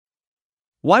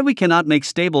Why we cannot make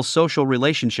stable social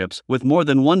relationships with more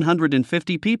than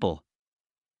 150 people.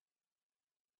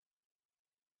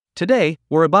 Today,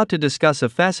 we're about to discuss a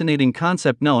fascinating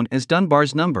concept known as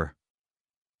Dunbar's number.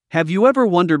 Have you ever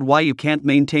wondered why you can't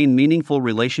maintain meaningful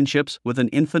relationships with an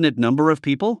infinite number of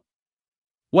people?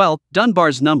 Well,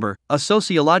 Dunbar's number, a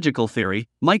sociological theory,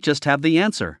 might just have the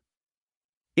answer.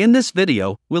 In this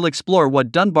video, we'll explore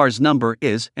what Dunbar's number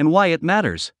is and why it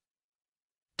matters.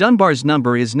 Dunbar's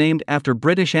number is named after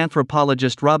British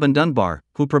anthropologist Robin Dunbar,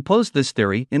 who proposed this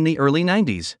theory in the early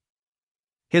 90s.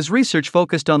 His research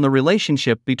focused on the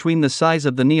relationship between the size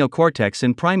of the neocortex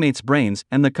in primates' brains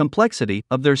and the complexity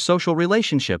of their social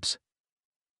relationships.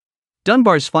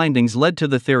 Dunbar's findings led to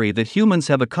the theory that humans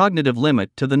have a cognitive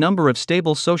limit to the number of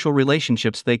stable social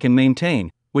relationships they can maintain,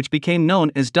 which became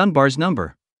known as Dunbar's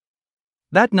number.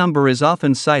 That number is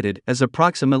often cited as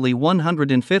approximately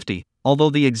 150, although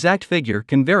the exact figure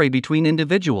can vary between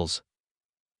individuals.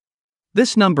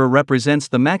 This number represents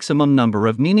the maximum number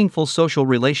of meaningful social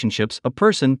relationships a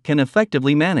person can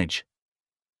effectively manage.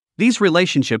 These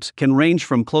relationships can range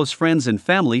from close friends and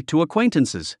family to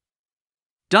acquaintances.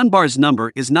 Dunbar's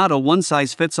number is not a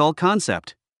one-size-fits-all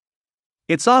concept.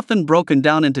 It's often broken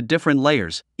down into different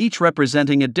layers, each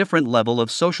representing a different level of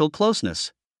social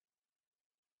closeness.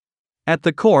 At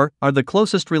the core are the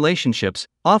closest relationships,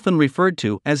 often referred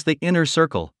to as the inner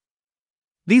circle.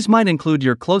 These might include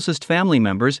your closest family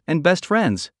members and best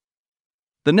friends.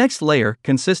 The next layer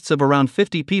consists of around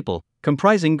 50 people,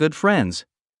 comprising good friends.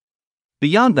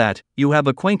 Beyond that, you have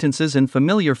acquaintances and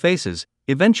familiar faces,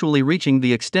 eventually reaching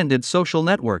the extended social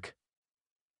network.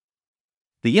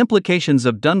 The implications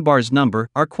of Dunbar's number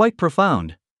are quite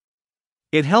profound.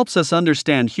 It helps us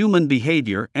understand human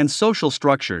behavior and social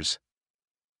structures.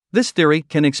 This theory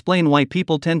can explain why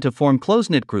people tend to form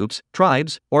close-knit groups,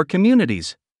 tribes, or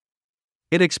communities.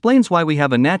 It explains why we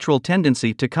have a natural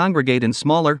tendency to congregate in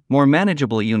smaller, more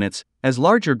manageable units, as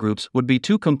larger groups would be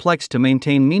too complex to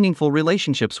maintain meaningful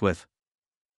relationships with.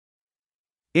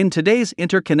 In today's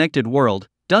interconnected world,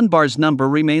 Dunbar's number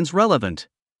remains relevant.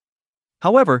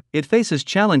 However, it faces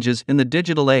challenges in the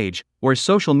digital age, where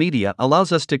social media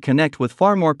allows us to connect with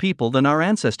far more people than our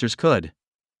ancestors could.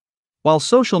 While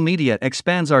social media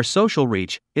expands our social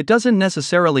reach, it doesn't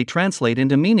necessarily translate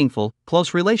into meaningful,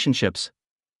 close relationships.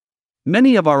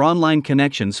 Many of our online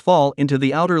connections fall into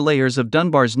the outer layers of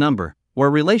Dunbar's number, where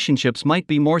relationships might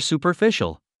be more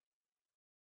superficial.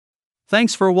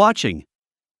 Thanks for watching.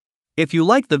 If you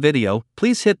liked the video,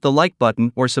 please hit the like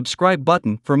button or subscribe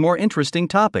button for more interesting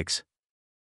topics.